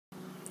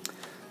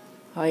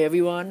Hi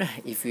everyone.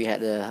 If you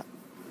had a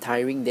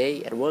tiring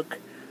day at work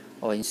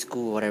or in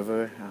school,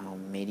 whatever,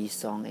 may this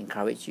song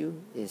encourage you.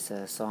 It's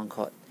a song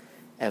called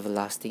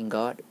 "Everlasting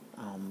God"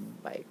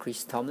 by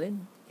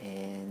Tomlin,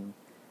 and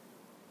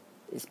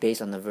it's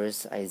based on the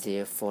verse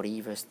Isaiah 40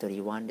 verse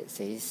 31 that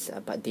says,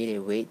 "But they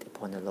that wait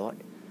upon the Lord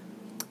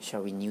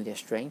shall renew their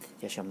strength.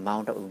 They shall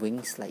mount up with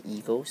wings like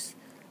eagles.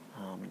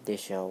 They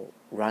shall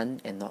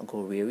run and not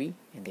go weary,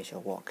 and they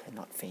shall walk and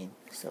not faint."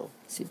 So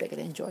sit back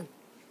and enjoy.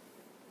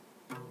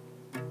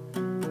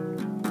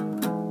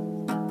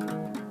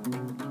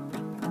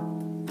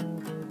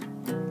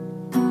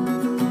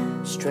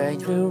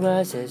 Strength will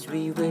rise as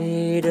we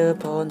wait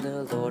upon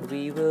the Lord.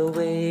 We will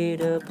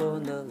wait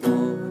upon the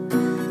Lord.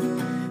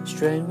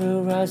 Strength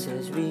will rise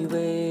as we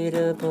wait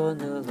upon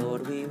the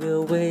Lord. We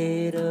will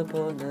wait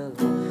upon the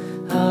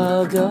Lord.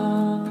 Our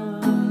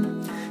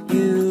God,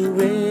 you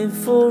reign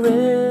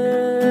forever.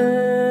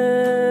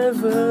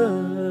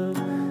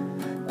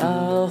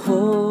 Our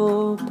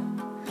hope,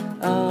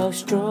 our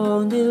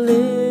strong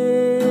deliverer.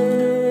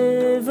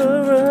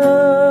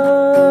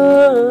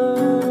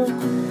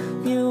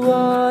 You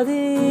are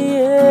the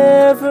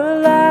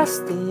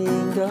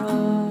everlasting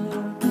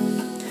God,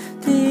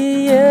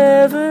 the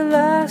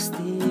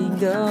everlasting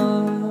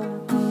God.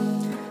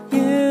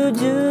 You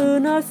do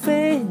not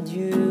faint,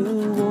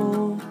 you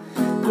won't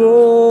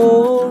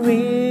grow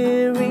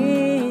weary.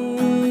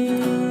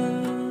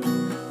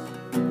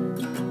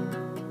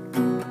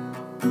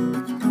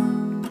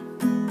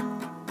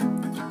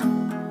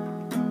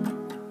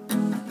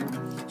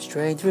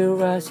 Strength will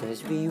rise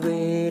as we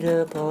wait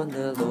upon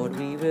the Lord.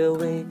 We will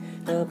wait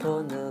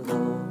upon the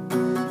Lord.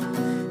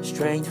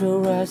 Strength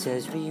will rise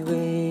as we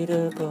wait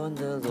upon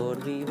the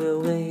Lord. We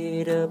will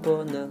wait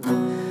upon the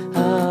Lord.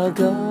 Our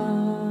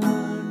God,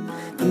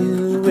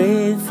 you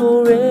reign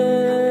forever.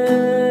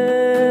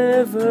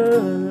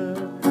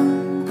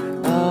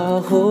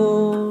 Our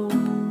hope,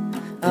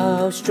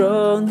 our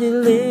strong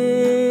deliverer.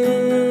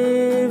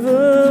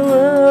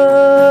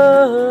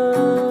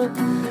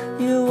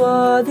 You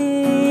are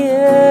the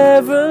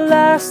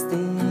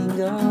everlasting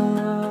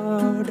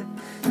God,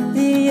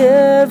 the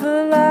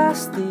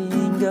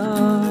everlasting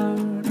God.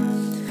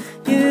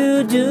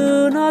 You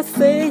do not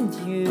faint,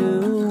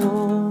 you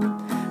won't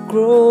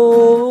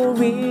grow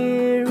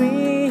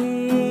weary.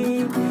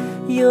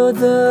 You're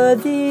the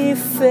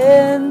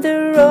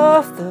defender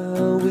of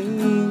the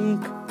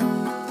weak.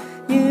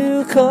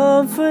 You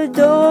comfort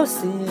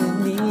those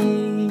in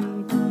need.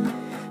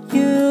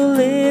 You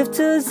lift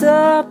us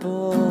up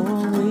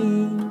on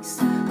wings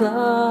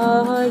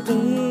like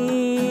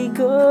eagles.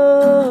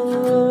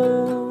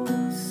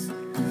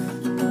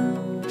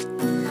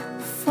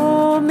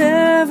 From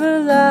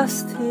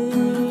everlasting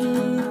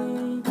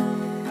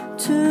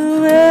to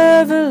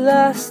everlasting,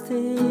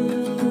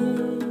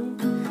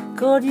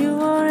 God, you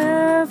are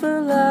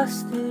everlasting.